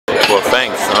Well,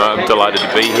 thanks. I'm delighted to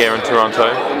be here in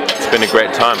Toronto. It's been a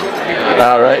great time.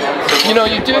 All right. You know,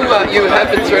 you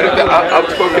have been sort of an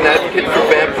outspoken advocate for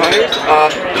vampires.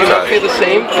 Do you not feel the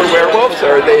same for werewolves,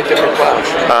 or are they a different class?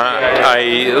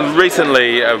 I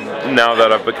recently, now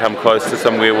that I've become close to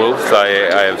some werewolves,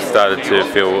 I have started to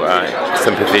feel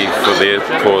sympathy for their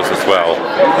cause as well.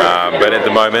 But at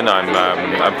the moment,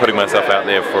 I'm putting myself out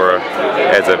there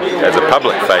as a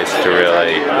public face to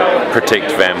really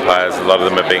protect vampires. A lot of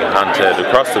them are being hunted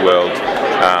across the world.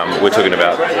 We're talking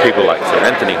about people like Sir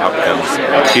Anthony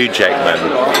Hopkins, Hugh Jackman,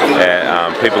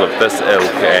 people of this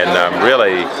ilk, and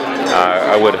really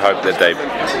I would hope that they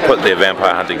put their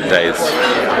vampire hunting days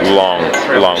long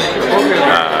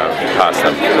past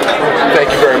them.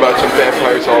 Thank you very much, and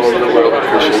vampires all over the world. I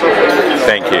appreciate it.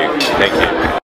 Thank you.